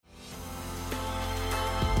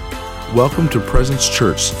Welcome to Presence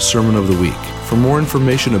Church Sermon of the Week. For more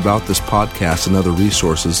information about this podcast and other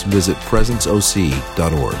resources, visit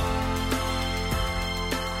presenceoc.org.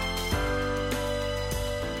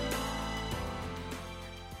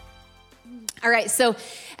 All right, so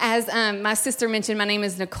as my sister mentioned, my name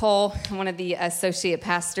is Nicole. I'm one of the associate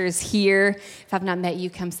pastors here. If I've not met you,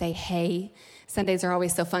 come say hey. Sundays are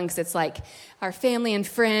always so fun because it's like our family and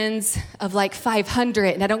friends of like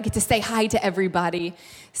 500, and I don't get to say hi to everybody.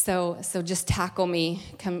 So just tackle me.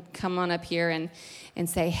 Come on up here and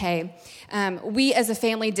say hey. We as a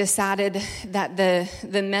family decided that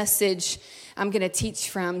the message I'm going to teach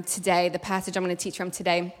from today, the passage I'm going to teach from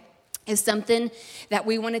today, is something that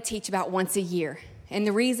we want to teach about once a year. And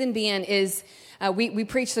the reason being is we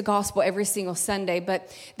preach the gospel every single Sunday,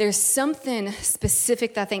 but there's something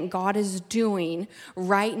specific that I think God is doing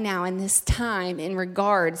right now in this time in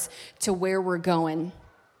regards to where we're going.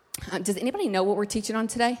 Does anybody know what we're teaching on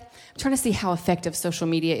today? I'm trying to see how effective social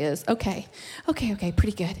media is. Okay,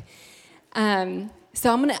 pretty good.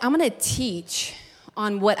 So I'm gonna teach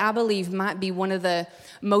on what I believe might be one of the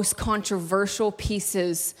most controversial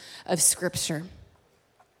pieces of Scripture.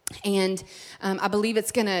 And I believe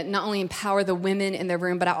it's going to not only empower the women in the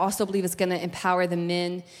room, but I also believe it's going to empower the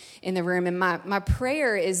men in the room. And my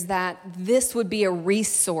prayer is that this would be a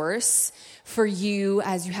resource for you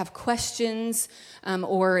as you have questions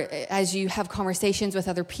or as you have conversations with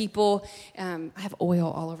other people. I have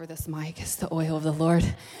oil all over this mic. It's the oil of the Lord.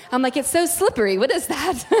 I'm like, it's so slippery. What is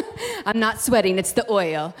that? I'm not sweating. It's the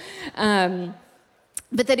oil.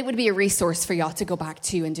 But that it would be a resource for y'all to go back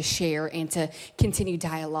to and to share and to continue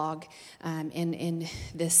dialogue in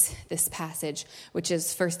this passage, which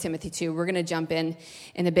is 1 Timothy 2. We're going to jump in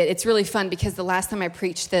a bit. It's really fun because the last time I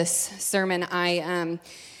preached this sermon, I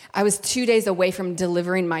was 2 days away from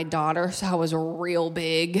delivering my daughter, so I was real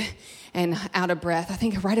big and out of breath. I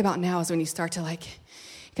think right about now is when you start to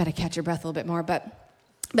got to catch your breath a little bit more,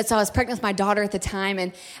 But so I was pregnant with my daughter at the time,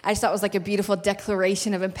 and I just thought it was like a beautiful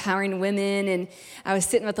declaration of empowering women. And I was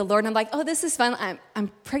sitting with the Lord, and I'm like, oh, this is fun. I'm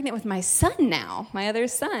pregnant with my son now, my other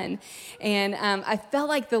son. And I felt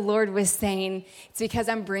like the Lord was saying, it's because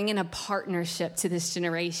I'm bringing a partnership to this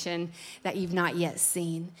generation that you've not yet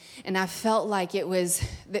seen. And I felt like it was,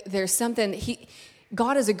 there's something,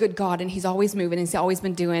 God is a good God, and he's always moving, and he's always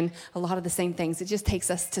been doing a lot of the same things. It just takes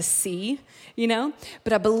us to see,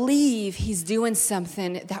 But I believe he's doing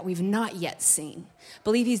something that we've not yet seen. I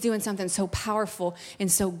believe he's doing something so powerful and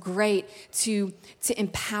so great to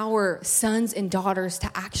empower sons and daughters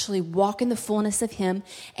to actually walk in the fullness of him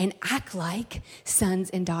and act like sons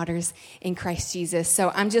and daughters in Christ Jesus.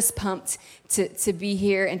 So I'm just pumped to be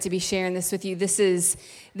here and to be sharing this with you. This is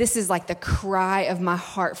like the cry of my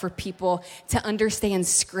heart for people to understand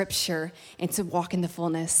Scripture and to walk in the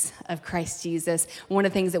fullness of Christ Jesus. One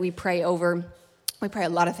of the things that we pray a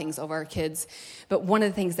lot of things over our kids, but one of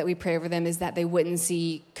the things that we pray over them is that they wouldn't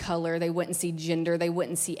see color, they wouldn't see gender, they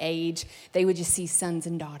wouldn't see age. They would just see sons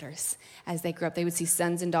and daughters as they grow up. They would see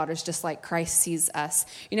sons and daughters just like Christ sees us.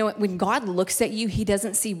 When God looks at you, he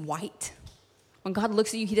doesn't see white. When God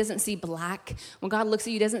looks at you, he doesn't see black. When God looks at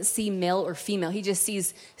you, he doesn't see male or female. He just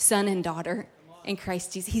sees son and daughter in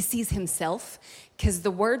Christ Jesus. He sees himself because the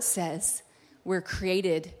word says we're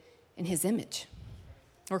created in his image.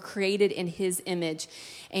 We're created in his image.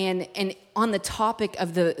 And on the topic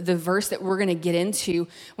of the verse that we're going to get into,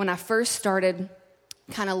 when I first started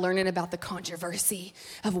kind of learning about the controversy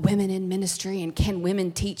of women in ministry and can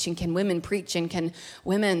women teach and can women preach and can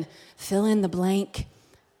women fill in the blank,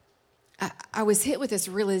 I was hit with this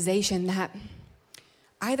realization that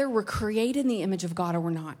either we're created in the image of God or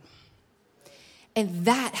we're not. And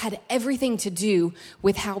that had everything to do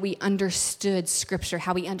with how we understood Scripture,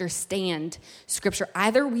 how we understand Scripture.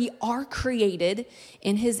 Either we are created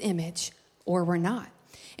in his image or we're not.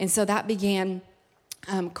 And so that began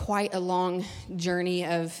quite a long journey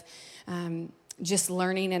of just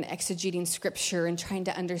learning and exegeting Scripture and trying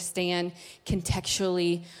to understand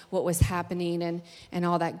contextually what was happening and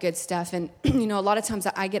all that good stuff. And, a lot of times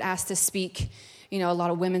I get asked to speak a lot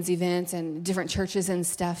of women's events and different churches and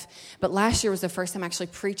stuff. But last year was the first time I actually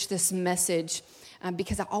preached this message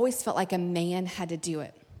because I always felt like a man had to do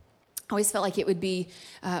it. I always felt like it would be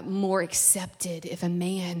more accepted if a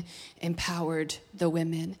man empowered the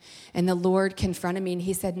women. And the Lord confronted me and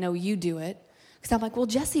he said, no, you do it. Because I'm like, well,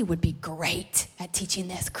 Jesse would be great at teaching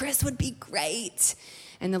this. Chris would be great.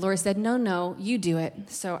 And the Lord said, no, you do it.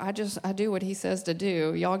 So I do what he says to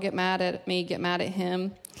do. Y'all get mad at me, get mad at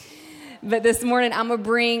him. But this morning, I'm going to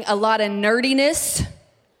bring a lot of nerdiness.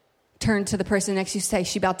 Turn to the person next to you, say,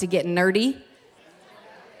 she about to get nerdy.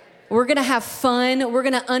 We're going to have fun. We're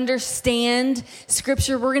going to understand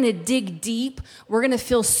Scripture. We're going to dig deep. We're going to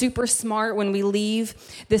feel super smart when we leave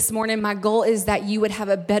this morning. My goal is that you would have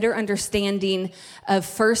a better understanding of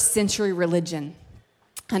first century religion.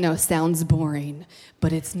 I know it sounds boring,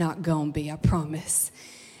 but it's not going to be, I promise.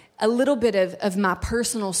 A little bit of my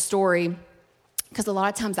personal story, because a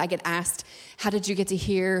lot of times I get asked, how did you get to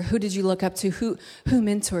here? Who did you look up to? Who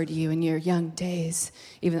mentored you in your young days?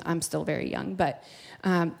 Even though I'm still very young, but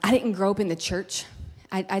I didn't grow up in the church.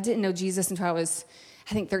 I didn't know Jesus until I was,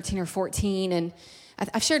 I think, 13 or 14. And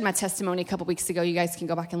I've shared my testimony a couple weeks ago. You guys can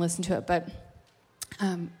go back and listen to it. But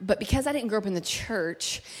because I didn't grow up in the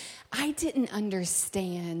church, I didn't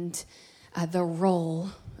understand the role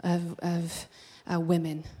of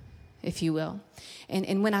women, if you will.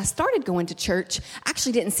 And when I started going to church, I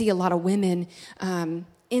actually didn't see a lot of women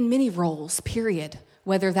in many roles, period.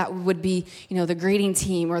 Whether that would be, the greeting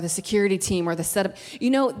team or the security team or the setup.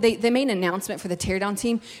 They made an announcement for the teardown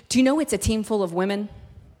team. Do you know it's a team full of women?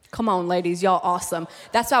 Come on, ladies, y'all awesome.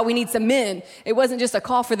 That's why we need some men. It wasn't just a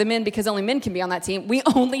call for the men because only men can be on that team. We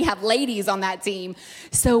only have ladies on that team.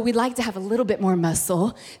 So we'd like to have a little bit more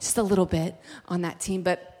muscle, just a little bit on that team.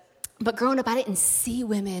 But growing up, I didn't see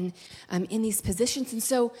women in these positions. And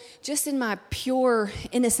so just in my pure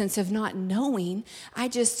innocence of not knowing,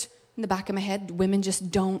 in the back of my head, women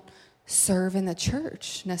just don't serve in the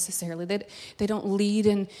church necessarily. They don't lead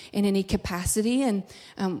in any capacity. And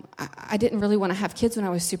I didn't really want to have kids when I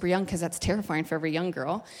was super young because that's terrifying for every young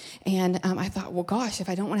girl. And I thought, well, gosh, if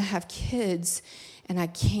I don't want to have kids and I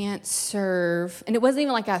can't serve, and it wasn't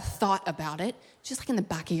even like I thought about it, just like in the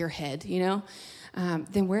back of your head,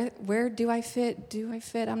 then where do I fit? Do I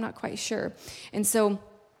fit? I'm not quite sure. And so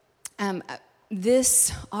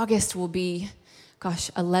this August will be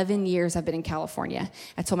 11 years I've been in California.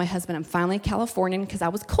 I told my husband I'm finally Californian because I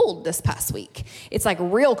was cold this past week. It's like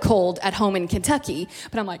real cold at home in Kentucky,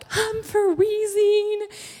 but I'm like, I'm freezing.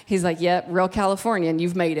 He's like, yep, real Californian.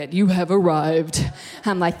 You've made it. You have arrived.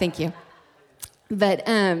 I'm like, thank you. But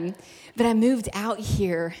I moved out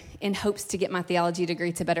here in hopes to get my theology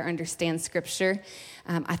degree to better understand Scripture.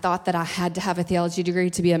 I thought that I had to have a theology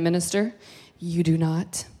degree to be a minister. You do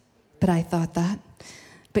not, but I thought that.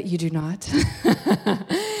 But you do not.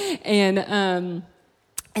 And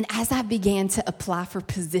as I began to apply for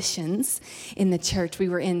positions in the church, we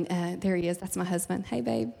were in, there he is, that's my husband. Hey,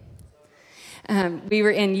 babe. We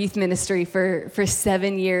were in youth ministry for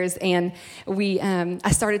 7 years, and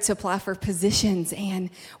I started to apply for positions, and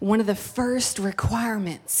one of the first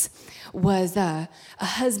requirements was a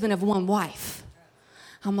husband of one wife.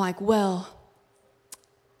 I'm like, well,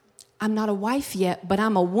 I'm not a wife yet, but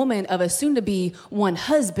I'm a woman of a soon-to-be one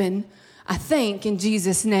husband, I think, in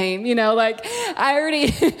Jesus' name. I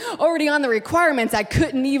already on the requirements, I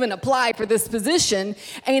couldn't even apply for this position.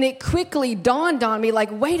 And it quickly dawned on me,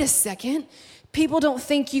 wait a second, people don't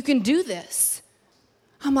think you can do this.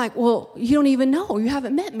 I'm like, well, you don't even know. You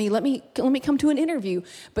haven't met me. Let me come to an interview.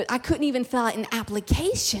 But I couldn't even fill out an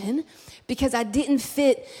application because I didn't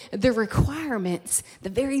fit the requirements, the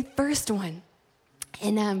very first one.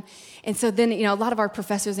 And so then, a lot of our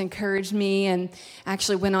professors encouraged me, and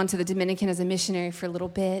actually went on to the Dominican as a missionary for a little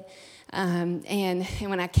bit. And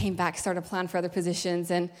when I came back, started applying for other positions,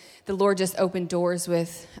 and the Lord just opened doors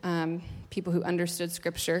with people who understood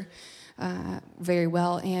Scripture very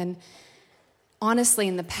well. And honestly,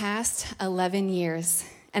 in the past 11 years,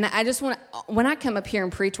 and I just want to, when I come up here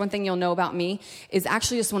and preach, one thing you'll know about me is I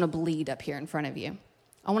actually just want to bleed up here in front of you.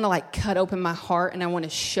 I want to cut open my heart, and I want to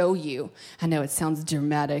show you. I know it sounds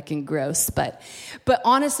dramatic and gross, but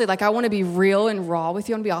honestly, I want to be real and raw with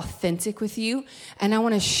you. I want to be authentic with you, and I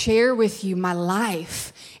want to share with you my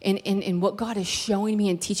life and what God is showing me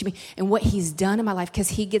and teaching me and what He's done in my life, because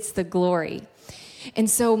He gets the glory. And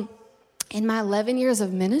so in my 11 years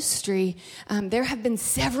of ministry, there have been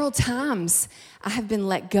several times I have been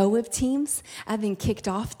let go of teams. I've been kicked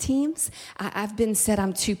off teams. I've been said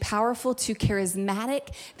I'm too powerful, too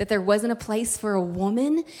charismatic, that there wasn't a place for a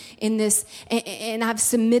woman in this. And I've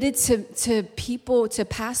submitted to people, to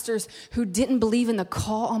pastors who didn't believe in the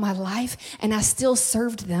call on my life, and I still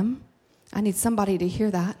served them. I need somebody to hear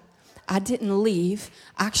that. I didn't leave.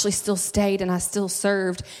 I actually still stayed, and I still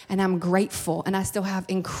served, and I'm grateful, and I still have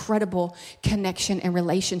incredible connection and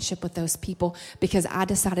relationship with those people because I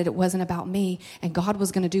decided it wasn't about me, and God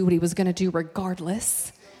was going to do what He was going to do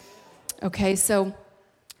regardless. Okay, so,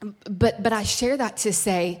 but I share that to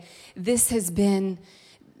say this isn't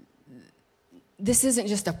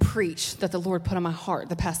just a preach that the Lord put on my heart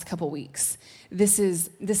the past couple weeks. This is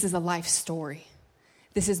a life story.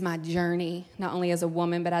 This is my journey, not only as a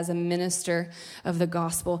woman, but as a minister of the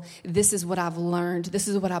gospel. This is what I've learned. This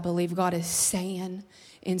is what I believe God is saying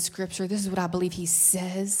in Scripture. This is what I believe he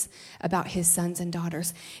says about his sons and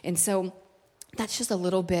daughters. And so that's just a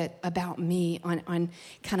little bit about me on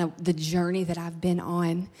kind of the journey that I've been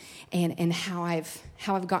on and how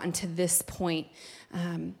I've gotten to this point.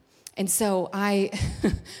 And so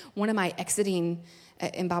one of my exiting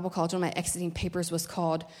in Bible college, one of my exiting papers was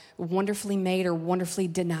called Wonderfully Made or Wonderfully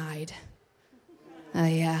Denied.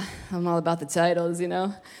 Yeah, I'm all about the titles, you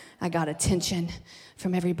know. I got attention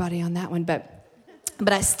from everybody on that one, but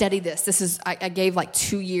I studied this. I gave like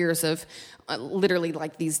 2 years of literally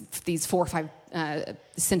like these 4 or 5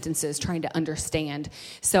 sentences trying to understand.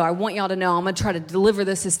 So I want y'all to know I'm going to try to deliver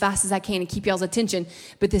this as fast as I can and keep y'all's attention,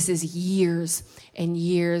 but this is years and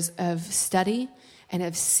years of study and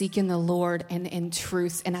of seeking the Lord and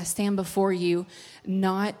truth. And I stand before you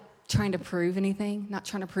not trying to prove anything, not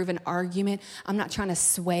trying to prove an argument. I'm not trying to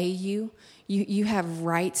sway you. You have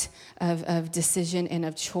right of decision and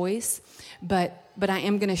of choice. But I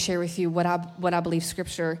am going to share with you what I believe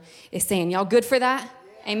Scripture is saying. Y'all good for that?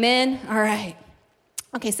 Yeah. Amen? All right.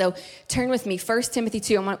 Okay, so turn with me. 1 Timothy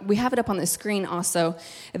 2. We have it up on the screen also,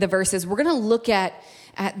 the verses. We're going to look at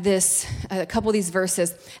this, a couple of these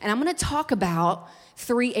verses, and I'm going to talk about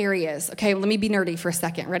 3 areas. Okay, let me be nerdy for a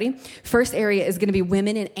second. Ready? First area is going to be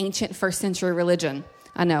women in ancient first century religion.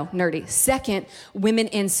 I know, nerdy. Second, women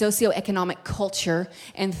in socioeconomic culture.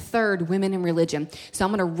 And third, women in religion. So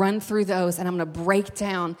I'm going to run through those and I'm going to break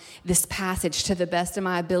down this passage to the best of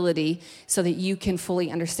my ability so that you can fully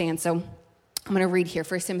understand. So I'm going to read here,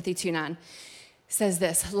 1 Timothy 2:9. Says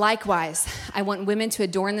this, likewise, I want women to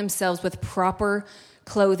adorn themselves with proper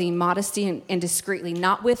clothing, modesty and discreetly,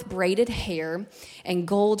 not with braided hair and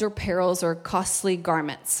gold or pearls or costly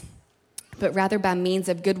garments, but rather by means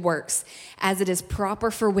of good works, as it is proper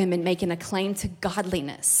for women making a claim to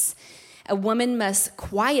godliness. A woman must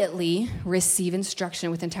quietly receive instruction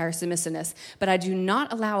with entire submissiveness, but I do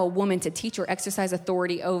not allow a woman to teach or exercise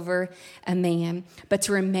authority over a man, but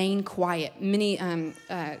to remain quiet. Many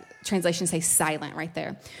translations say silent right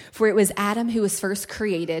there. For it was Adam who was first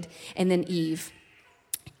created, and then Eve.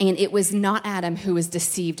 And it was not Adam who was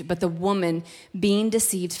deceived, but the woman being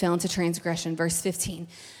deceived fell into transgression. Verse 15.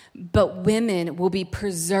 But women will be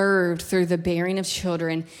preserved through the bearing of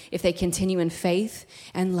children if they continue in faith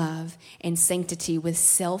and love and sanctity with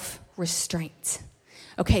self-restraint.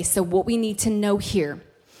 Okay, so what we need to know here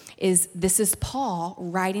is this is Paul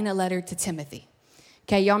writing a letter to Timothy.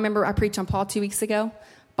 Okay, y'all remember I preached on Paul 2 weeks ago?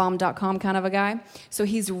 Bomb.com kind of a guy. So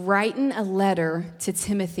he's writing a letter to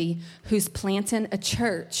Timothy who's planting a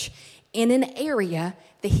church in an area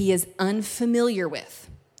that he is unfamiliar with.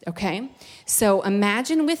 Okay, so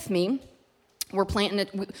imagine with me, we're planting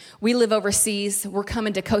it. We live overseas. We're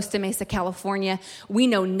coming to Costa Mesa, California. We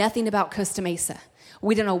know nothing about Costa Mesa.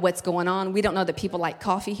 We don't know what's going on. We don't know that people like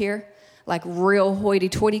coffee here, like real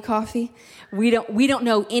hoity-toity coffee. We don't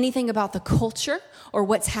know anything about the culture or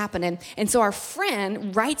what's happening. And so our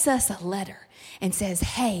friend writes us a letter and says,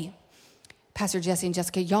 hey, Pastor Jesse and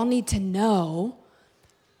Jessica, y'all need to know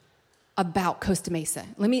about Costa Mesa.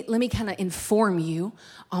 Let me kind of inform you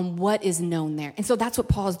on what is known there. And so that's what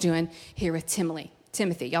Paul's doing here with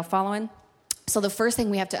Timothy. Y'all following? So the first thing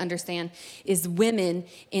we have to understand is women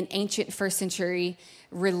in ancient first century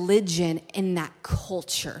religion in that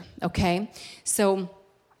culture, okay? So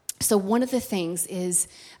one of the things is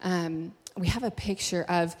we have a picture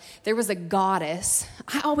of, there was a goddess.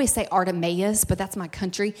 I always say Artemis, but that's my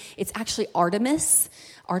country. It's actually Artemis,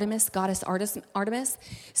 goddess Artemis.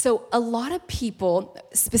 So a lot of people,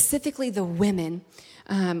 specifically the women,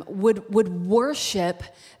 would worship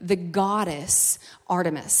the goddess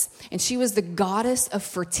Artemis. And she was the goddess of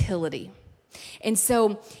fertility. And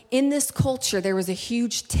so in this culture, there was a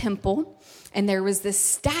huge temple, and there was this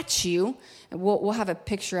statue, and we'll have a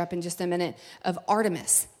picture up in just a minute, of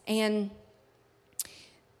Artemis. And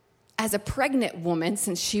as a pregnant woman,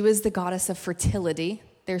 since she was the goddess of fertility,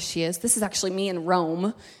 there she is. This is actually me in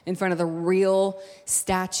Rome in front of the real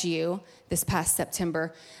statue this past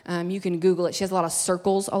September. You can Google it. She has a lot of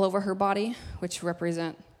circles all over her body, which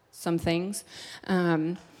represent some things.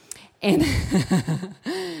 And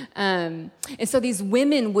so these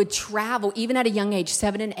women would travel, even at a young age,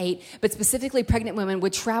 7 and 8, but specifically pregnant women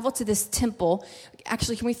would travel to this temple.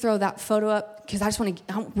 Actually, can we throw that photo up? Because I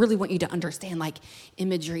really want you to understand, like,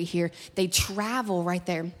 imagery here. They travel right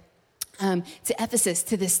there to Ephesus,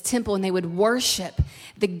 to this temple, and they would worship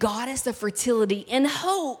the goddess of fertility in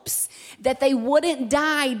hopes that they wouldn't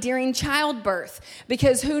die during childbirth.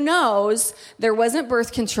 Because who knows, there wasn't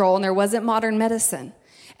birth control and there wasn't modern medicine.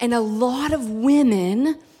 And a lot of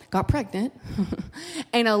women got pregnant,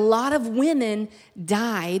 and a lot of women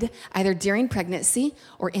died either during pregnancy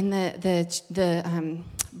or in the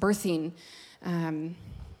birthing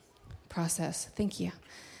process. Thank you.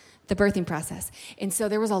 The birthing process. And so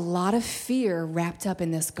there was a lot of fear wrapped up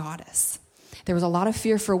in this goddess. There was a lot of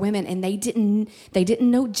fear for women, and they didn't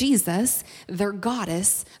know Jesus. Their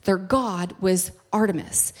goddess, their god was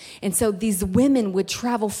Artemis. And so these women would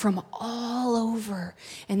travel from all over,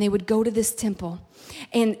 and they would go to this temple.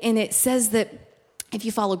 And it says that, if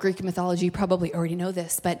you follow Greek mythology, you probably already know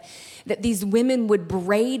this, but that these women would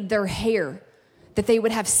braid their hair, that they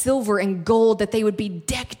would have silver and gold, that they would be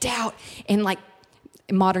decked out in like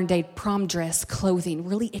modern day prom dress clothing,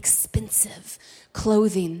 really expensive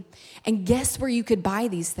clothing. And guess where you could buy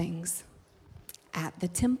these things? At the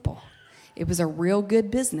temple. It was a real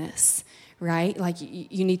good business, right? Like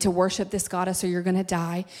you need to worship this goddess or you're going to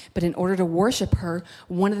die. But in order to worship her,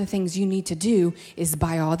 one of the things you need to do is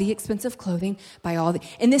buy all the expensive clothing,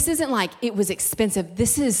 and this isn't like it was expensive.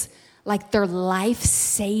 This is like their life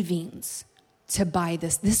savings to buy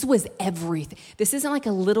this. This was everything. This isn't like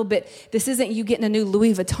a little bit. This isn't you getting a new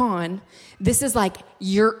Louis Vuitton. This is like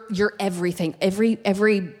your everything. Every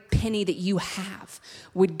penny that you have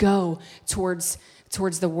would go towards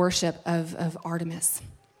the worship of Artemis.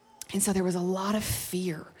 And so there was a lot of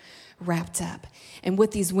fear wrapped up. And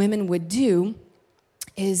what these women would do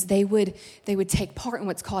is they would take part in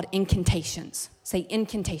what's called incantations. Say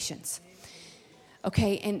incantations.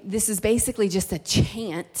 Okay, and this is basically just a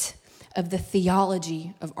chant of the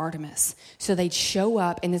theology of Artemis. So they'd show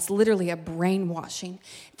up, and it's literally a brainwashing.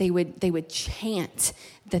 They would chant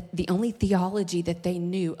the only theology that they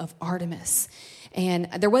knew of Artemis. And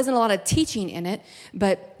there wasn't a lot of teaching in it,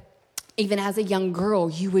 but even as a young girl,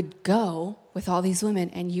 you would go with all these women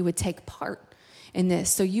and you would take part in this.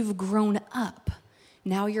 So you've grown up.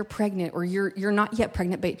 Now you're pregnant, or you're not yet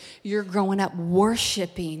pregnant, but you're growing up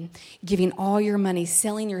worshiping, giving all your money,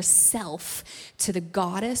 selling yourself to the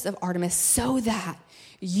goddess of Artemis so that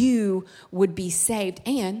you would be saved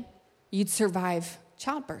and you'd survive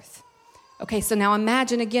childbirth. Okay, so now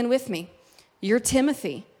imagine again with me. You're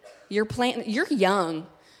Timothy. You're young.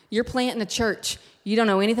 You're planting a church. You don't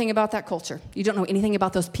know anything about that culture. You don't know anything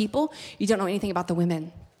about those people. You don't know anything about the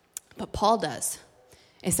women. But Paul does.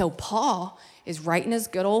 And so Paul is writing his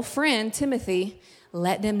good old friend, Timothy,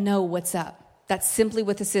 letting him know what's up. That's simply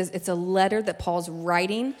what this is. It's a letter that Paul's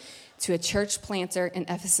writing to a church planter in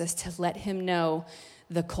Ephesus to let him know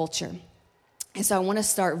the culture. And so I want to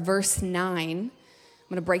start verse 9. I'm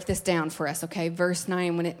going to break this down for us, okay? Verse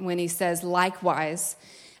 9, when he says, likewise,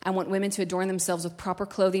 I want women to adorn themselves with proper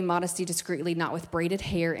clothing, modesty, discreetly, not with braided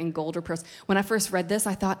hair and gold or pearls. When I first read this,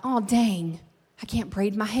 I thought, oh, dang, I can't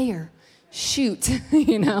braid my hair. Shoot,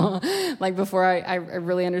 like before I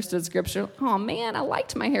really understood scripture. Oh man, I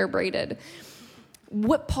liked my hair braided.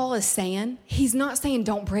 What Paul is saying, he's not saying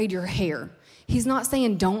don't braid your hair. He's not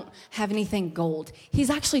saying don't have anything gold. He's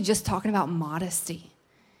actually just talking about modesty.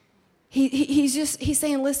 He's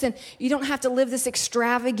saying, listen, you don't have to live this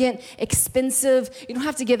extravagant, expensive, you don't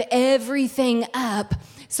have to give everything up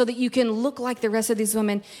so that you can look like the rest of these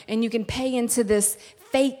women and you can pay into this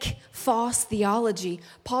fake, false theology.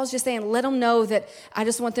 Paul's just saying, let them know that I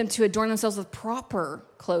just want them to adorn themselves with proper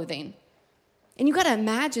clothing. And you got to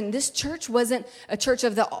imagine, this church wasn't a church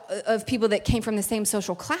of people that came from the same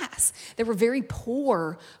social class. They were very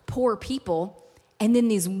poor people. And then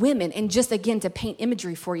these women, and just again to paint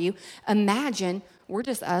imagery for you, imagine we're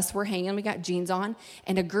just us, we're hanging, we got jeans on,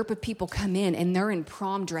 and a group of people come in and they're in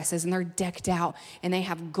prom dresses and they're decked out and they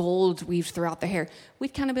have gold weaved throughout their hair.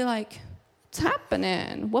 We'd kind of be like, what's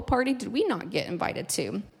happening? What party did we not get invited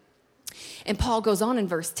to? And Paul goes on in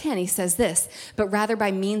verse 10, he says this, but rather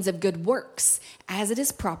by means of good works, as it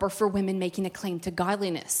is proper for women making a claim to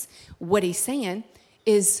godliness. What he's saying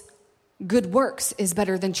is good works is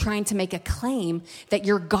better than trying to make a claim that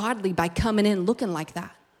you're godly by coming in looking like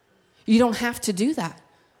that. You don't have to do that,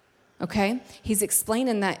 okay? He's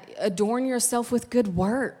explaining that adorn yourself with good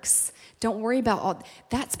works. Don't worry about all,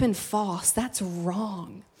 that's been false, that's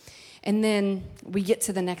wrong. And then we get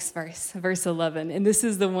to the next verse, verse 11. And this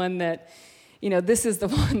is the one that, this is the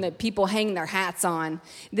one that people hang their hats on.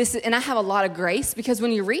 And I have a lot of grace because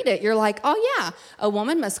when you read it, you're like, oh yeah, a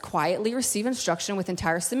woman must quietly receive instruction with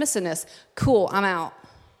entire submissiveness. Cool, I'm out.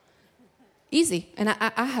 Easy. And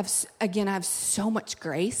I have so much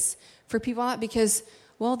grace for people like that because,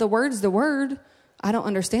 well, the word's the word. I don't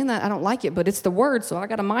understand that. I don't like it, but it's the word, so I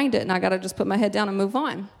got to mind it, and I got to just put my head down and move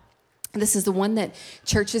on. This is the one that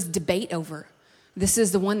churches debate over. This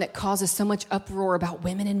is the one that causes so much uproar about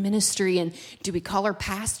women in ministry. And do we call her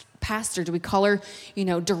pastor? Do we call her,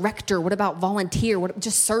 director? What about volunteer? What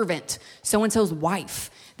just servant? So-and-so's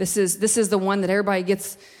wife. This is the one that everybody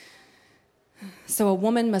gets. So a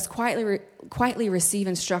woman must quietly receive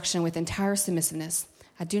instruction with entire submissiveness.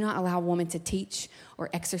 I do not allow a woman to teach or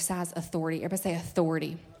exercise authority. Everybody say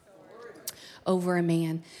authority over a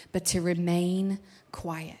man, but to remain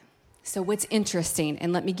quiet. So what's interesting,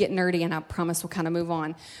 and let me get nerdy and I promise we'll kind of move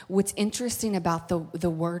on. What's interesting about the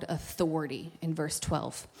word authority in verse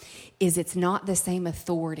 12 is it's not the same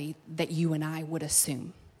authority that you and I would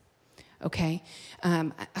assume. Okay?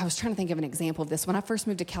 I was trying to think of an example of this. When I first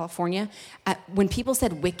moved to California, when people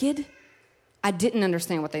said wicked, I didn't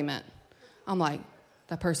understand what they meant. I'm like,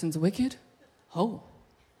 that person's wicked? Oh,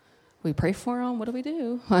 we pray for them? What do we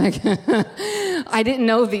do? I didn't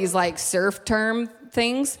know these surf term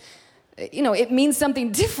things. It means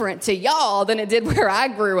something different to y'all than it did where I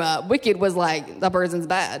grew up. Wicked was the person's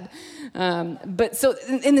bad. But so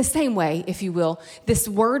in the same way, if you will, this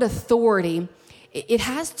word authority, it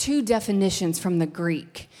has two definitions from the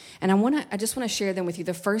Greek. And I just want to share them with you.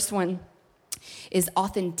 The first one is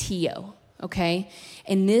authentio, okay?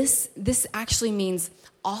 And this actually means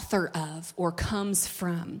author of or comes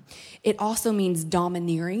from. It also means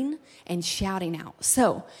domineering and shouting out.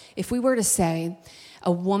 So if we were to say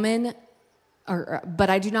a woman,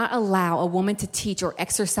 but I do not allow a woman to teach or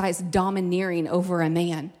exercise domineering over a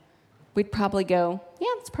man, we'd probably go, yeah,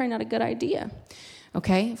 that's probably not a good idea.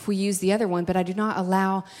 Okay, if we use the other one, but I do not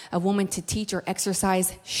allow a woman to teach or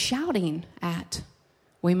exercise shouting at,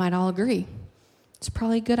 we might all agree. It's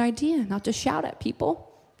probably a good idea not to shout at people.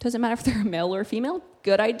 Doesn't matter if they're a male or a female.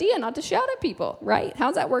 Good idea not to shout at people, right?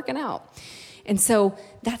 How's that working out? And so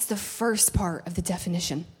that's the first part of the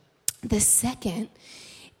definition. The second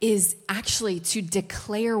is actually to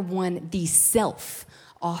declare one the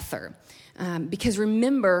self-author. Because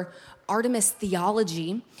remember, Artemis'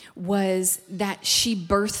 theology was that she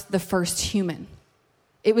birthed the first human.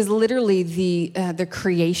 It was literally the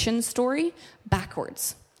creation story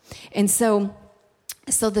backwards. And so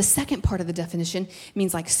the second part of the definition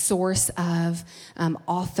means source of,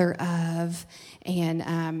 author of,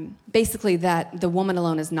 and basically that the woman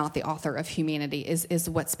alone is not the author of humanity is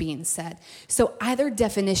what's being said. So either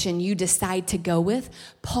definition you decide to go with,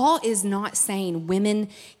 Paul is not saying women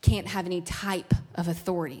can't have any type of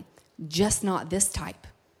authority, just not this type.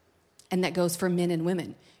 And that goes for men and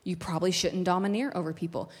women. You probably shouldn't domineer over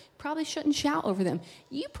people. You probably shouldn't shout over them.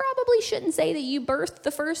 You probably shouldn't say that you birthed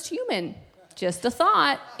the first human. Just a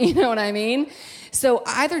thought, you know what I mean? So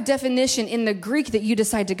either definition in the Greek that you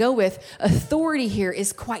decide to go with, authority here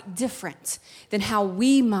is quite different than how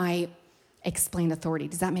we might explain authority.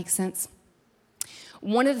 Does that make sense?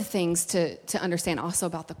 One of the things to understand also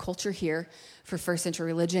about the culture here for first century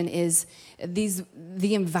religion is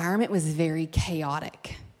the environment was very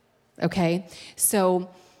chaotic, okay? So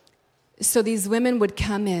these women would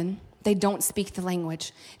come in. They don't speak the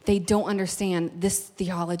language. They don't understand this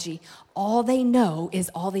theology. All they know is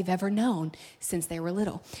all they've ever known since they were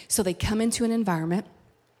little. So they come into an environment,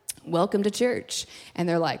 welcome to church, and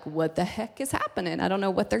they're like, what the heck is happening? I don't know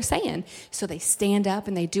what they're saying. So they stand up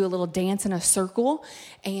and they do a little dance in a circle,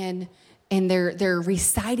 and they're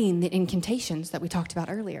reciting the incantations that we talked about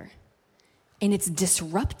earlier. And it's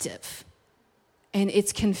disruptive, and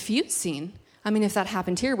it's confusing. I mean, if that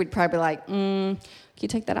happened here, we'd probably be like, can you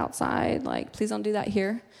take that outside? Please don't do that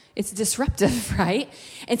here. It's disruptive, right?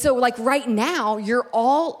 And so, right now, you're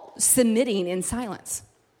all submitting in silence.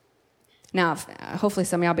 Now, hopefully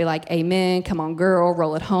some of y'all be like, amen, come on, girl,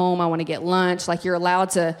 roll it home. I want to get lunch. You're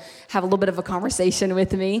allowed to have a little bit of a conversation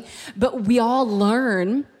with me. But we all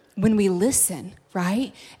learn when we listen,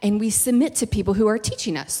 right? And we submit to people who are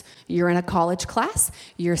teaching us. You're in a college class.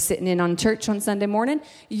 You're sitting in on church on Sunday morning.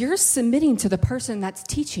 You're submitting to the person that's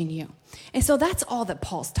teaching you. And so that's all that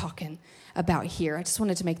Paul's talking about here. I just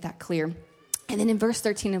wanted to make that clear. And then in verse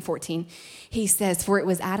 13 and 14, he says, for it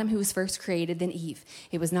was Adam who was first created, then Eve.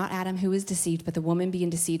 It was not Adam who was deceived, but the woman being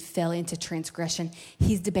deceived fell into transgression.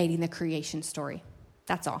 He's debating the creation story.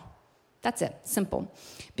 That's all. That's it. Simple.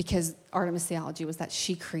 Because Artemis' theology was that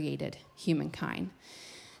she created humankind.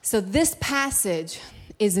 So this passage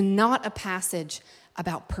is not a passage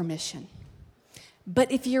about permission.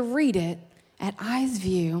 But if you read it at eyes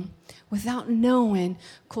view, without knowing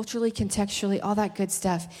culturally, contextually, all that good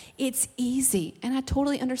stuff, it's easy. And I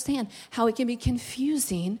totally understand how it can be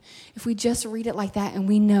confusing if we just read it like that and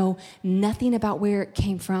we know nothing about where it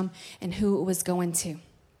came from and who it was going to.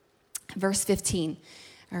 Verse 15.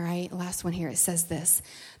 All right, last one here. It says this.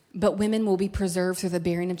 But women will be preserved through the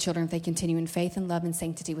bearing of children if they continue in faith and love and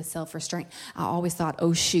sanctity with self-restraint. I always thought,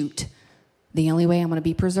 oh, shoot, the only way I'm going to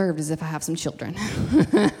be preserved is if I have some children.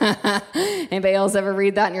 Anybody else ever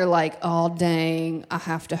read that and you're like, oh, dang, I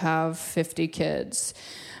have to have 50 kids.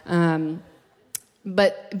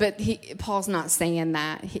 But Paul's not saying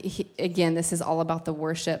that. Again, this is all about the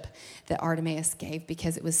worship that Artemis gave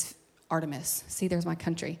because it was Artemis. See, there's my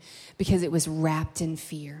country. Because it was wrapped in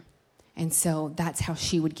fear. And so that's how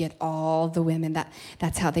she would get all the women.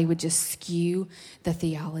 That's how they would just skew the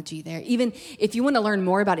theology there. Even if you want to learn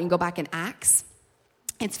more about it, you can go back in Acts.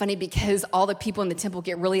 It's funny because all the people in the temple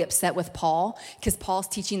get really upset with Paul because Paul's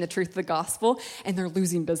teaching the truth of the gospel and they're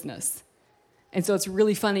losing business. And so it's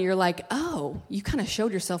really funny. You're like, oh, you kind of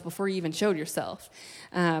showed yourself before you even showed yourself.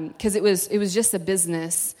 Because it was just a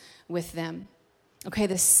business with them. Okay,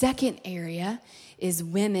 the second area is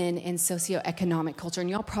women in socioeconomic culture. And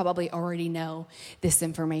y'all probably already know this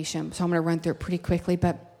information. So I'm going to run through it pretty quickly.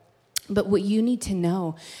 But what you need to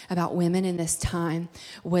know about women in this time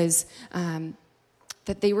was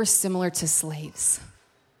that they were similar to slaves.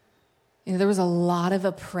 You know, there was a lot of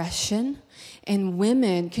oppression. And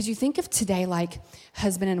women, because you think of today like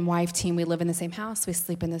husband and wife team, we live in the same house, we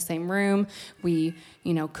sleep in the same room, we,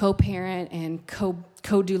 co-parent and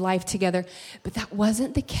co-do life together. But that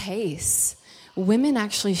wasn't the case. Women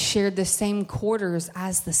actually shared the same quarters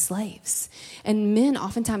as the slaves. And men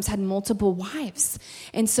oftentimes had multiple wives.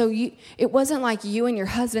 And so it wasn't like you and your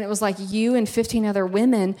husband, it was like you and 15 other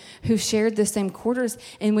women who shared the same quarters.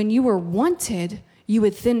 And when you were wanted, you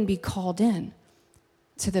would then be called in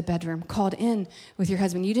to the bedroom, called in with your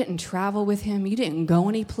husband. You didn't travel with him. You didn't go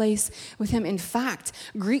any place with him. In fact,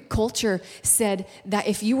 Greek culture said that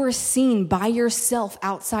if you were seen by yourself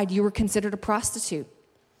outside, you were considered a prostitute.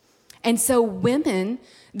 And so women,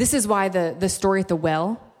 this is why the story at the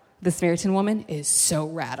well, the Samaritan woman, is so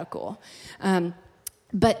radical.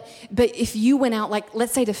 But if you went out, like,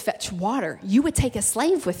 let's say to fetch water, you would take a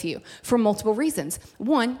slave with you for multiple reasons.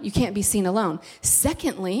 One, you can't be seen alone.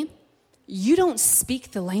 Secondly, you don't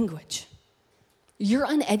speak the language. You're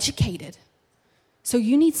uneducated. So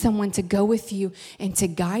you need someone to go with you and to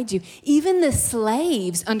guide you. Even the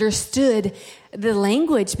slaves understood the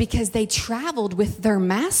language because they traveled with their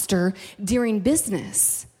master during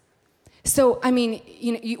business. So, I mean,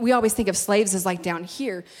 we always think of slaves as like down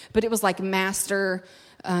here, but it was like master,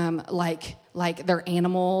 like their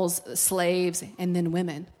animals, slaves, and then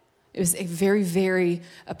women. It was a very, very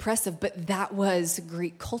oppressive, but that was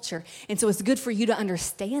Greek culture. And so it's good for you to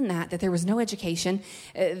understand that there was no education,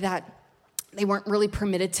 that they weren't really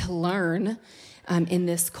permitted to learn in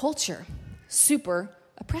this culture. Super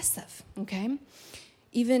oppressive, okay?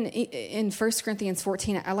 Even in 1 Corinthians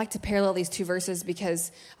 14, I like to parallel these two verses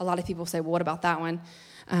because a lot of people say, well, what about that one?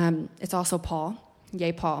 It's also Paul.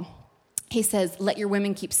 Yay, Paul. He says, let your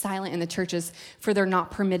women keep silent in the churches, for they're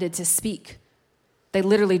not permitted to speak. They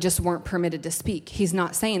literally just weren't permitted to speak. He's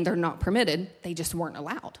not saying they're not permitted. They just weren't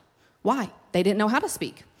allowed. Why? They didn't know how to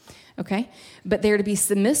speak, okay? But they're to be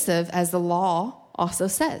submissive, as the law also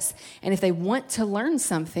says. And if they want to learn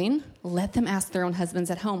something, let them ask their own husbands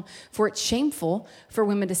at home, for it's shameful for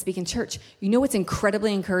women to speak in church. You know what's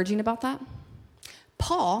incredibly encouraging about that?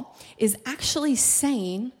 Paul is actually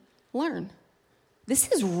saying, learn. This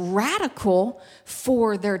is radical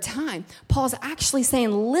for their time. Paul's actually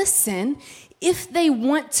saying, listen, if they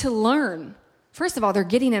want to learn, first of all, they're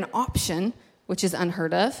getting an option, which is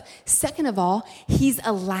unheard of. Second of all, he's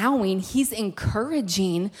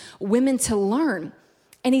encouraging women to learn.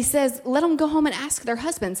 And he says, let them go home and ask their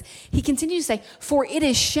husbands. He continues to say, for it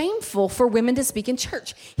is shameful for women to speak in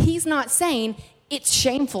church. He's not saying it's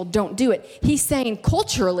shameful, don't do it. He's saying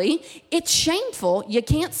culturally, it's shameful. You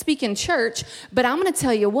can't speak in church, but I'm going to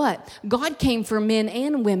tell you what, God came for men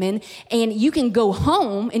and women, and you can go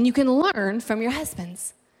home and you can learn from your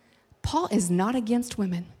husbands. Paul is not against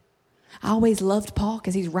women. I always loved Paul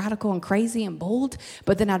because he's radical and crazy and bold,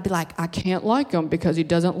 but then I'd be like, I can't like him because he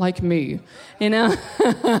doesn't like me,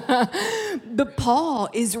 But Paul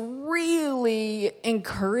is really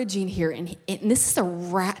encouraging here, and this is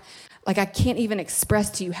I can't even express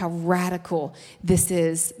to you how radical this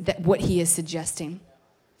is, that what he is suggesting.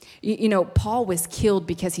 Paul was killed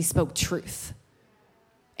because he spoke truth.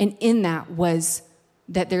 And in that was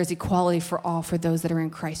that there's equality for all for those that are in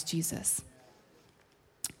Christ Jesus.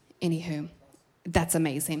 Anywho, that's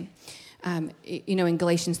amazing. In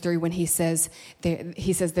Galatians 3, when he says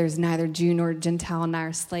there's neither Jew nor Gentile,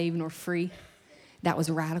 neither slave nor free, that was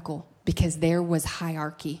radical because there was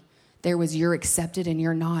hierarchy. There was you're accepted and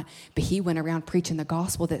you're not. But he went around preaching the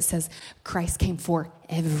gospel that says Christ came for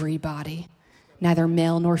everybody, neither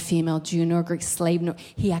male nor female, Jew nor Greek, slave nor...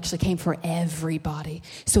 He actually came for everybody.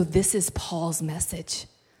 So this is Paul's message.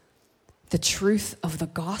 The truth of the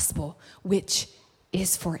gospel, which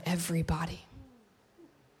is for everybody.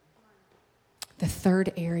 The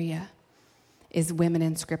third area is women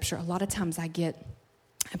in Scripture. A lot of times I get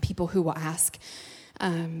people who will ask,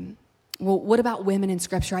 well, what about women in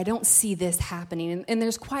Scripture? I don't see this happening. And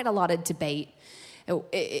there's quite a lot of debate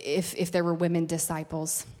if there were women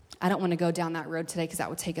disciples. I don't want to go down that road today because that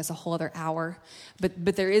would take us a whole other hour.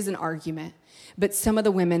 But there is an argument. But some of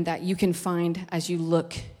the women that you can find as you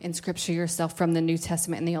look in Scripture yourself from the New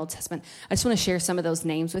Testament and the Old Testament, I just want to share some of those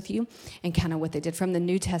names with you and kind of what they did. From the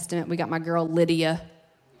New Testament, we got my girl Lydia.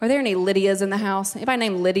 Are there any Lydias in the house? Anybody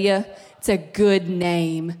named Lydia? It's a good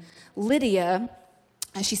name. Lydia,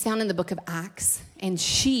 she's found in the book of Acts, and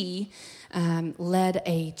she led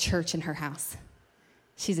a church in her house.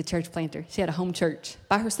 She's a church planter. She had a home church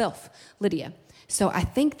by herself, Lydia. So I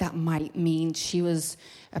think that might mean she was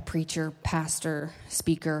a preacher, pastor,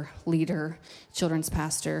 speaker, leader, children's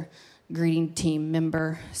pastor, greeting team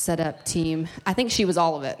member, setup team. I think she was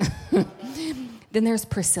all of it. Then there's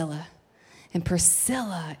Priscilla. And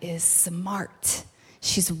Priscilla is smart.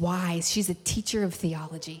 She's wise. She's a teacher of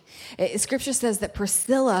theology. Scripture says that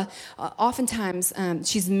Priscilla, oftentimes,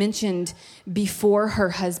 she's mentioned before her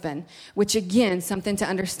husband, which, again, something to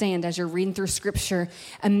understand as you're reading through Scripture.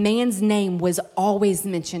 A man's name was always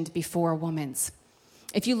mentioned before a woman's.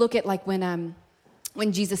 If you look at like when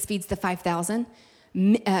Jesus feeds the 5,000,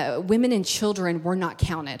 women and children were not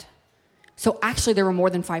counted. So actually there were more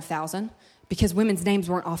than 5,000 because women's names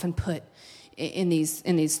weren't often put in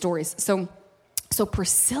these stories. So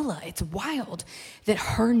Priscilla, it's wild that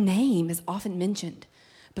her name is often mentioned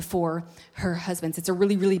before her husband's. It's a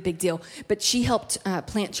really, really big deal. But she helped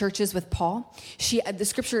plant churches with Paul. The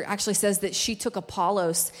Scripture actually says that she took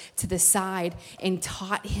Apollos to the side and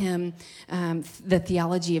taught him the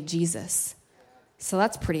theology of Jesus. So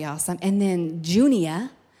that's pretty awesome. And then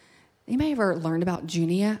Junia. Anybody ever learned about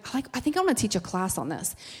Junia? I think I'm going to teach a class on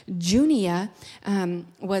this. Junia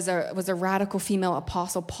was a radical female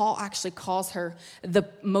apostle. Paul actually calls her the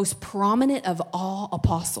most prominent of all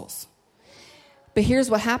apostles. But here's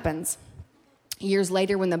what happens. Years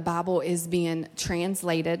later, when the Bible is being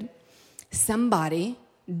translated, somebody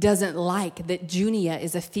doesn't like that Junia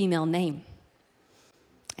is a female name.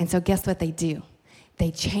 And so guess what they do?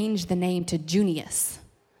 They change the name to Junius,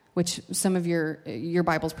 which some of your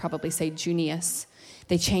Bibles probably say Junius.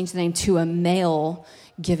 They changed the name to a male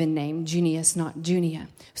given name, Junius, not Junia.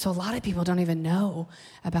 So a lot of people don't even know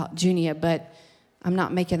about Junia, but I'm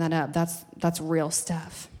not making that up. That's real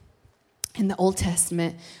stuff. In the Old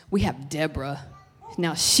Testament, we have Deborah.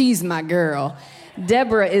 Now, she's my girl.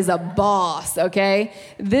 Deborah is a boss, okay?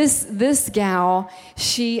 This gal,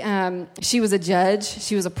 she was a judge.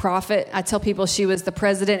 She was a prophet. I tell people she was the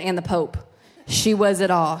president and the pope. She was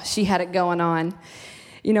it all. She had it going on.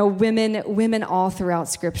 You know, women all throughout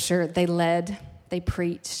Scripture, they led, they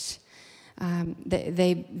preached,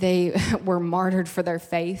 they were martyred for their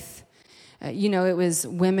faith. It was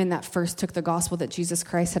women that first took the gospel that Jesus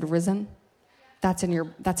Christ had risen. That's in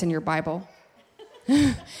your Bible.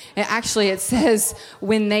 It says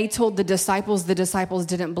when they told the disciples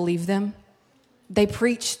didn't believe them. They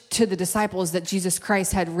preached to the disciples that Jesus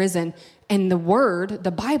Christ had risen, and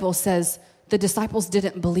the Bible says the disciples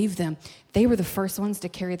didn't believe them. They were the first ones to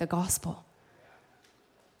carry the gospel.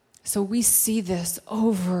 So we see this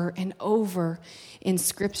over and over in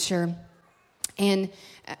Scripture. And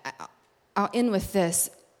I'll end with this.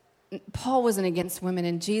 Paul wasn't against women,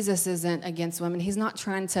 and Jesus isn't against women. He's not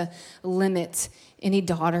trying to limit any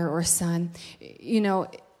daughter or son.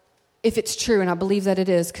 If it's true, and I believe that it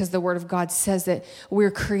is, because the Word of God says that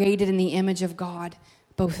we're created in the image of God,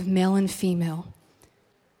 both male and female.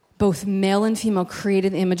 Both male and female created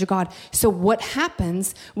in the image of God. So what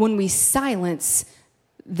happens when we silence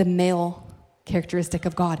the male characteristic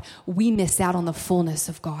of God? We miss out on the fullness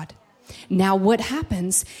of God. Now, what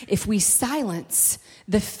happens if we silence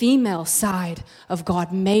the female side of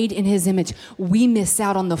God made in His image? We miss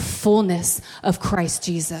out on the fullness of Christ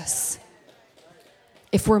Jesus.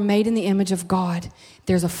 If we're made in the image of God,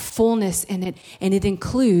 there's a fullness in it, and it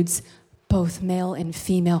includes both male and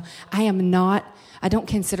female. I don't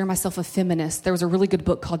consider myself a feminist. There was a really good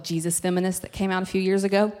book called Jesus Feminist that came out a few years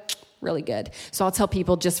ago. Really good. So I'll tell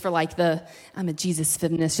people just for I'm a Jesus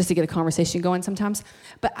feminist, just to get a conversation going sometimes.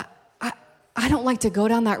 But I don't like to go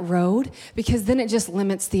down that road because then it just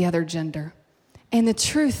limits the other gender. And the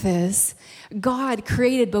truth is, God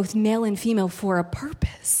created both male and female for a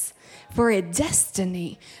purpose, for a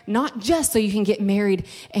destiny, not just so you can get married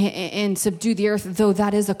and subdue the earth, though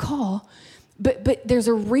that is a call, But there's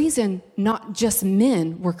a reason not just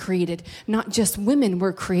men were created, not just women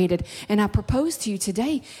were created. And I propose to you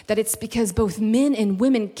today that it's because both men and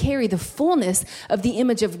women carry the fullness of the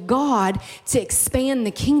image of God to expand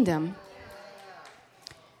the kingdom.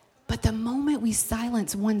 But the moment we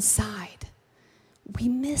silence one side, we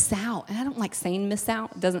miss out. And I don't like saying miss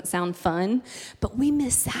out. It doesn't sound fun. But we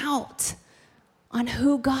miss out on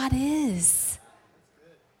who God is.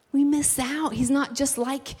 We miss out. He's not just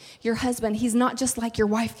like your husband. He's not just like your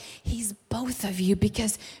wife. He's both of you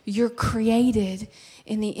because you're created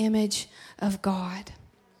in the image of God.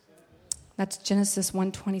 That's Genesis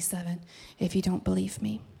 1:27, if you don't believe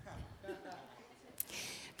me.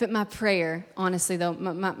 But my prayer, honestly though,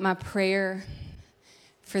 my prayer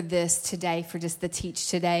for this today, for just the teach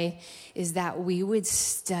today, is that we would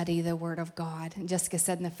study the Word of God. And Jessica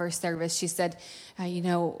said in the first service, she said,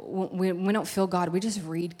 when we don't feel God, we just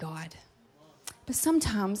read God. But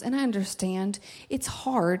sometimes, and I understand, it's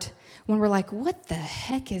hard when we're like, what the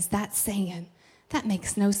heck is that saying? That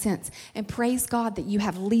makes no sense. And praise God that you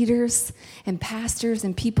have leaders and pastors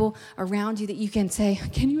and people around you that you can say,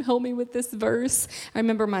 can you help me with this verse? I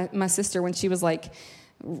remember my sister when she was like,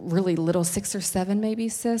 really little, 6 or 7 maybe,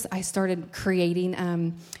 sis, I started creating, do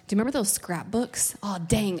you remember those scrapbooks? Oh,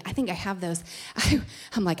 dang, I think I have those.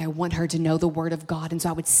 I'm like, I want her to know the Word of God, and so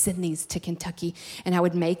I would send these to Kentucky, and I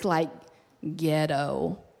would make like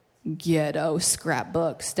ghetto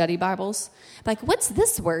scrapbook study Bibles. Like, what's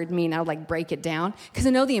this word mean? I would like break it down, because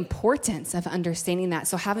I know the importance of understanding that.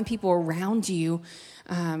 So having people around you,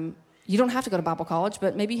 you don't have to go to Bible college,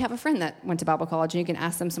 but maybe you have a friend that went to Bible college and you can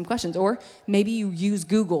ask them some questions. Or maybe you use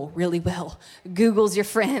Google really well. Google's your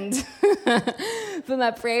friend. But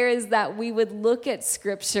my prayer is that we would look at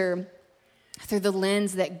Scripture through the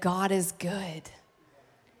lens that God is good.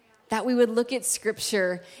 That we would look at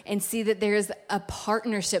Scripture and see that there is a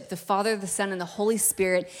partnership, the Father, the Son, and the Holy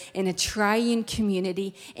Spirit in a triune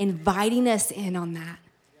community, inviting us in on that.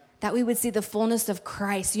 That we would see the fullness of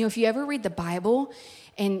Christ. You know, if you ever read the Bible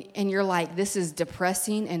and you're like, this is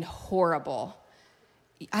depressing and horrible,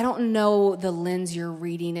 I don't know the lens you're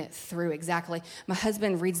reading it through exactly. My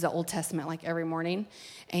husband reads the Old Testament like every morning,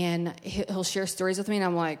 and he'll share stories with me, and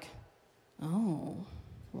I'm like, oh,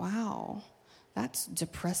 wow, that's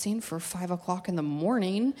depressing for 5 o'clock in the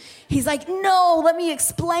morning. He's like, no, let me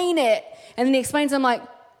explain it. And then he explains, I'm like,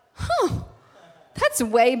 that's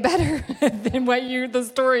way better than the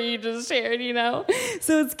story you just shared, you know?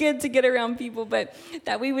 So it's good to get around people, but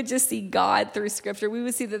that we would just see God through Scripture. We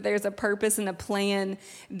would see that there's a purpose and a plan,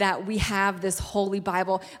 that we have this Holy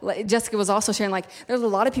Bible. Jessica was also sharing, like, there's a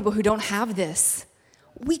lot of people who don't have this.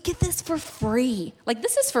 We get this for free. Like,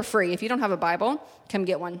 this is for free. If you don't have a Bible, come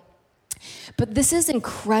get one. But this is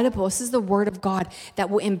incredible. This is the Word of God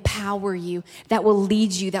that will empower you, that will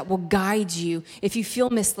lead you, that will guide you. If you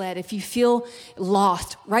feel misled, if you feel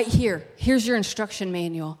lost, right here, here's your instruction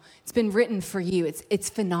manual. It's been written for you. It's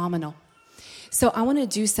phenomenal. So I want to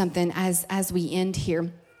do something as we end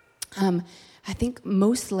here. I think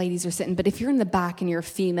most ladies are sitting, but if you're in the back and you're a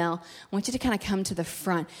female, I want you to kind of come to the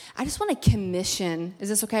front. I just want to commission, is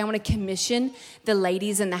this okay? I want to commission the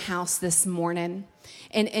ladies in the house this morning.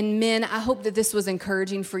 And men, I hope that this was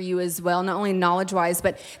encouraging for you as well, not only knowledge-wise,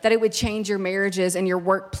 but that it would change your marriages and your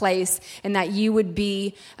workplace, and that you would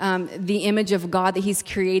be the image of God that He's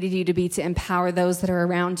created you to be, to empower those that are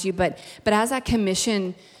around you. But as I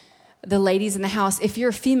commission the ladies in the house, if you're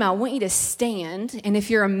a female, I want you to stand, and if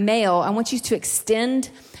you're a male, I want you to extend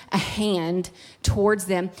a hand towards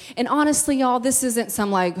them. And honestly, y'all, this isn't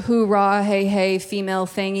some like hoorah, hey, female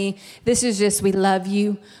thingy. This is just, we love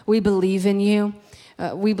you. We believe in you.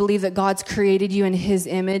 We believe that God's created you in His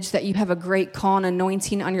image, that you have a great call and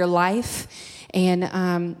anointing on your life.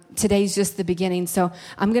 And today's just the beginning. So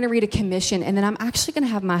I'm going to read a commission, and then I'm actually going to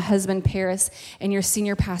have my husband, Paris, and your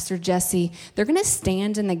senior pastor, Jesse. They're going to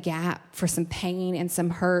stand in the gap for some pain and some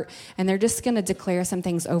hurt, and they're just going to declare some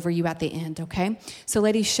things over you at the end, okay? So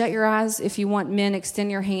ladies, shut your eyes. If you want, men, extend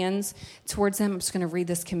your hands towards them. I'm just going to read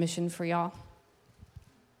this commission for y'all.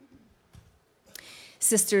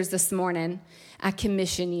 Sisters, this morning, I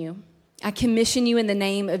commission you. I commission you in the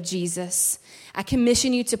name of Jesus. I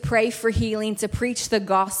commission you to pray for healing, to preach the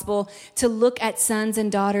gospel, to look at sons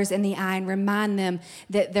and daughters in the eye and remind them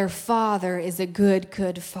that their Father is a good,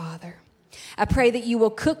 good Father. I pray that you will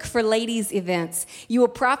cook for ladies' events. You will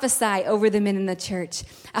prophesy over the men in the church.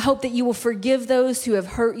 I hope that you will forgive those who have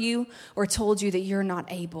hurt you or told you that you're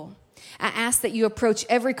not able. I ask that you approach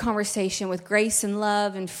every conversation with grace and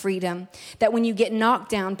love and freedom, that when you get knocked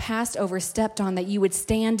down, passed over, stepped on, that you would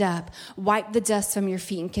stand up, wipe the dust from your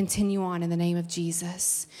feet, and continue on in the name of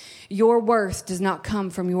Jesus. Your worth does not come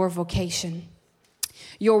from your vocation.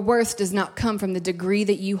 Your worth does not come from the degree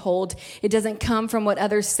that you hold. It doesn't come from what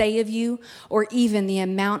others say of you or even the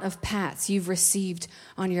amount of pats you've received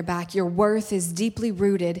on your back. Your worth is deeply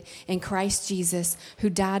rooted in Christ Jesus, who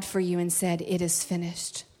died for you and said, "It is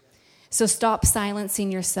finished." So stop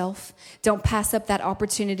silencing yourself. Don't pass up that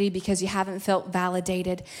opportunity because you haven't felt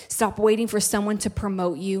validated. Stop waiting for someone to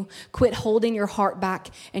promote you. Quit holding your heart back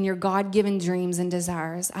and your God-given dreams and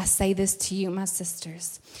desires. I say this to you, my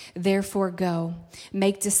sisters. Therefore, go,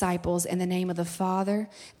 make disciples in the name of the Father,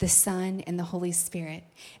 the Son, and the Holy Spirit.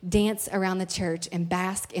 Dance around the church and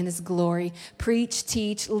bask in His glory. Preach,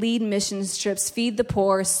 teach, lead mission trips, feed the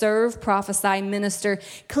poor, serve, prophesy, minister,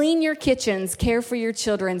 clean your kitchens, care for your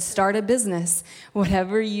children, start a business.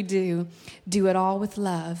 Whatever you do, do it all with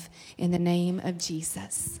love in the name of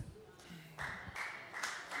Jesus.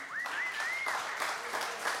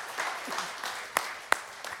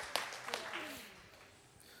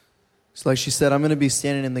 So like she said, I'm going to be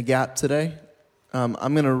standing in the gap today. I'm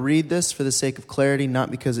going to read this for the sake of clarity, not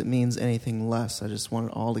because it means anything less. I just want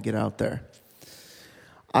it all to get out there.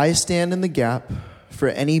 I stand in the gap for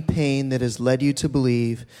any pain that has led you to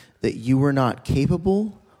believe that you were not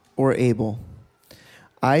capable or able.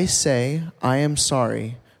 I say I am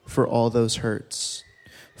sorry for all those hurts,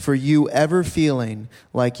 for you ever feeling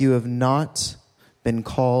like you have not been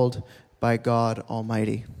called by God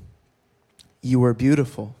Almighty. You are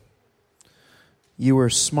beautiful. You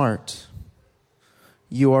are smart.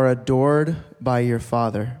 You are adored by your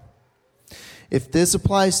Father. If this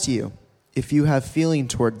applies to you, if you have feeling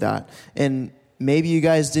toward that, and maybe you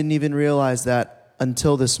guys didn't even realize that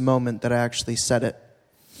until this moment that I actually said it,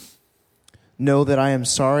 know that I am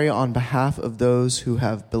sorry on behalf of those who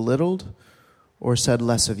have belittled or said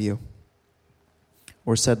less of you,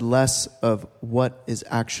 or said less of what is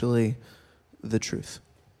actually the truth.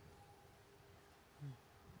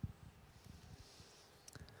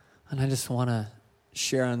 And I just want to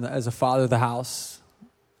share as a father of the house,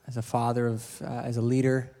 as a father of, as a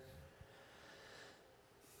leader,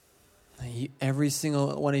 every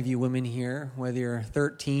single one of you women here, whether you're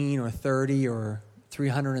 13 or 30 or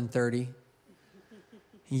 330,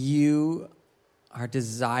 you are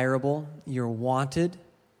desirable, you're wanted,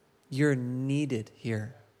 you're needed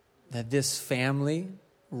here. That this family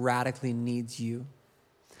radically needs you.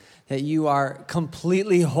 That you are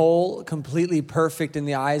completely whole, completely perfect in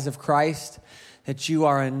the eyes of Christ. That you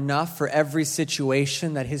are enough for every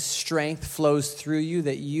situation, that His strength flows through you,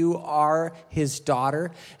 that you are His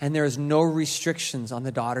daughter, and there is no restrictions on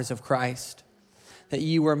the daughters of Christ. That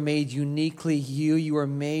you were made uniquely you. You were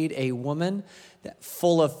made a woman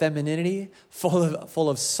full of femininity, full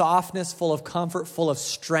of softness, full of comfort, full of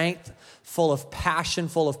strength, full of passion,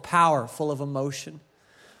 full of power, full of emotion.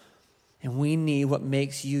 And we need what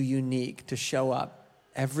makes you unique to show up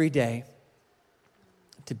every day,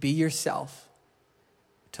 to be yourself,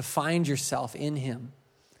 to find yourself in Him,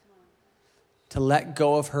 to let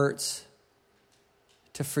go of hurts,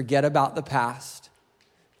 to forget about the past,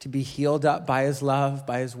 to be healed up by His love,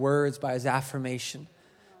 by His words, by His affirmation,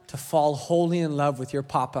 to fall wholly in love with your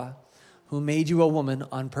Papa, who made you a woman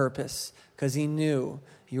on purpose because He knew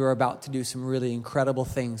you were about to do some really incredible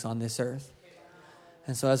things on this earth.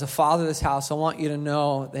 And so as a father of this house, I want you to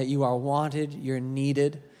know that you are wanted, you're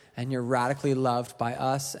needed, and you're radically loved by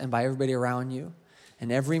us and by everybody around you.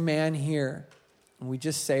 And every man here, we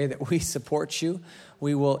just say that we support you.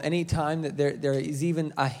 We will, anytime that there is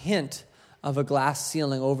even a hint of a glass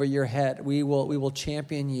ceiling over your head, we will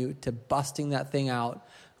champion you to busting that thing out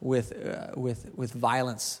with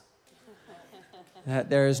violence. That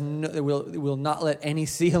we'll not let any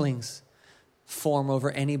ceilings form over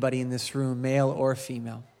anybody in this room, male or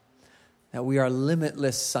female. That we are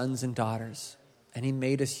limitless sons and daughters. And He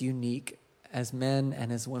made us unique as men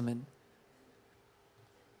and as women.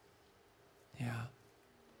 Yeah.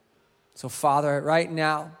 So Father, right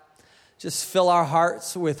now, just fill our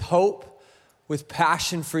hearts with hope, with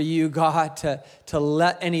passion for you, God, to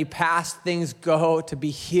let any past things go, to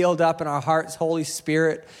be healed up in our hearts. Holy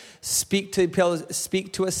Spirit, speak to us,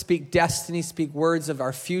 speak destiny, speak words of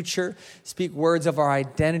our future, speak words of our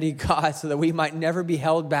identity, God, so that we might never be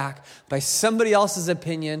held back by somebody else's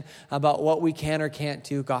opinion about what we can or can't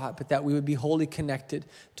do, God, but that we would be wholly connected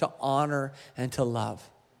to honor and to love.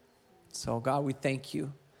 So, God, we thank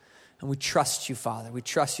you, and we trust you, Father. We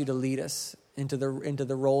trust you to lead us into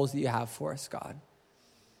the roles that you have for us, God.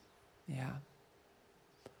 Yeah.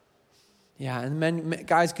 Yeah, and men,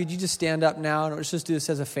 guys, could you just stand up now, and let's just do this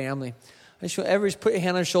as a family. I just want everybody put your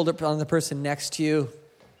hand on your shoulder on the person next to you.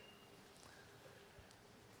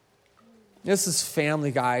 This is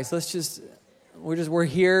family, guys. We're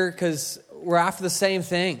here because we're after the same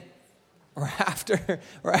thing.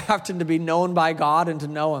 We're after to be known by God and to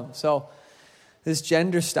know him. So this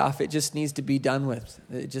gender stuff, it just needs to be done with.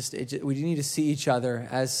 We need to see each other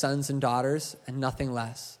as sons and daughters and nothing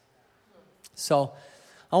less. So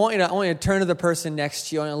I want you to turn to the person next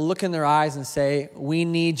to you. I want you to look in their eyes and say, we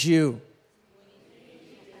need you.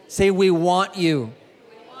 Say, we want you.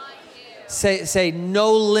 Say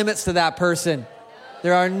no limits to that person.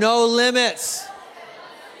 There are no limits.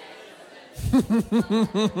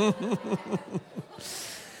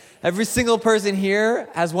 Every single person here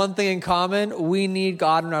has one thing in common. We need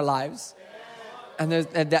God in our lives. And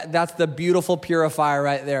that's the beautiful purifier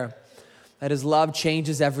right there. That his love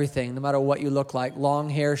changes everything, no matter what you look like. Long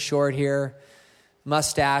hair, short hair,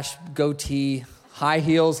 mustache, goatee, high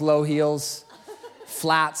heels, low heels,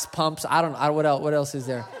 flats, pumps. I don't know, what else is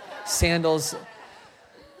there? Sandals.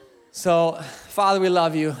 So, Father, we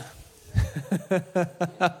love you.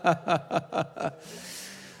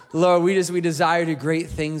 Lord, we desire to do great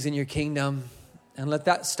things in your kingdom. And let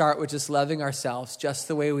that start with just loving ourselves just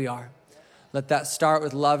the way we are. Let that start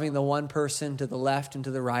with loving the one person to the left and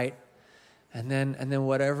to the right. And then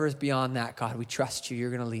whatever is beyond that, God, we trust you. You're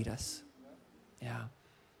going to lead us. Yeah.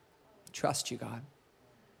 Trust you, God.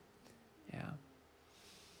 Yeah.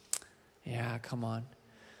 Yeah, come on.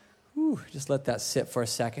 Whew, just let that sit for a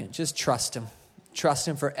second. Just trust him. Trust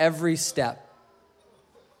him for every step.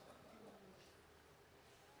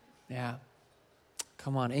 Yeah.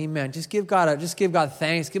 Come on. Amen. Just give God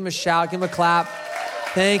thanks. Give him a shout. Give him a clap.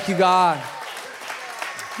 Thank you, God.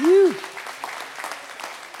 Whew.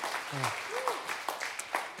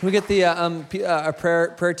 Can we get the our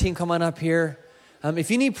prayer team come on up here? If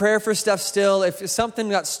you need prayer for stuff still, if something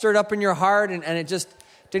got stirred up in your heart and it just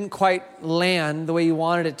didn't quite land the way you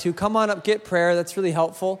wanted it to, come on up, get prayer. That's really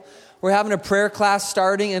helpful. We're having a prayer class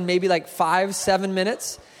starting in maybe like 5-7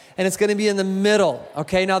 minutes, and it's going to be in the middle,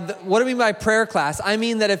 okay? Now, what do I mean by prayer class? I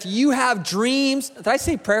mean that if you have dreams, did I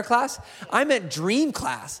say prayer class? I meant dream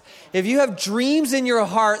class. If you have dreams in your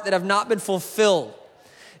heart that have not been fulfilled,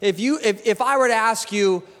 if I were to ask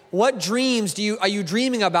you, what dreams are you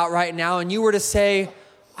dreaming about right now? And you were to say,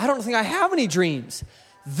 I don't think I have any dreams.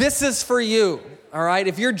 This is for you, all right?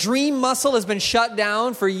 If your dream muscle has been shut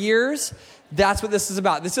down for years, that's what this is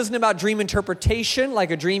about. This isn't about dream interpretation,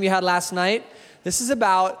 like a dream you had last night. This is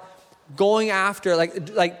about going after,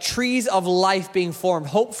 like trees of life being formed.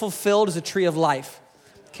 Hope fulfilled is a tree of life,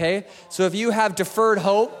 okay? So if you have deferred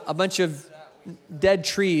hope, a bunch of dead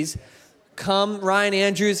trees, come, Ryan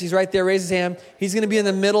Andrews, he's right there, raise his hand. He's going to be in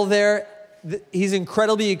the middle there. He's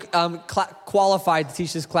incredibly qualified to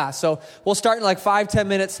teach this class. So we'll start in like 5-10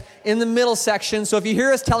 minutes in the middle section. So if you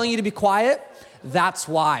hear us telling you to be quiet, that's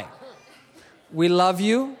why. We love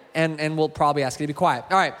you, and we'll probably ask you to be quiet.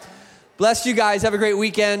 All right. Bless you guys. Have a great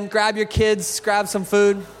weekend. Grab your kids. Grab some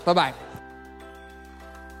food. Bye-bye.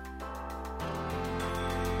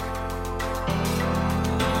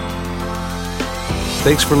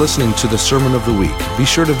 Thanks for listening to the Sermon of the Week. Be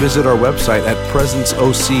sure to visit our website at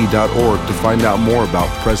presenceoc.org to find out more about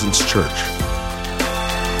Presence Church.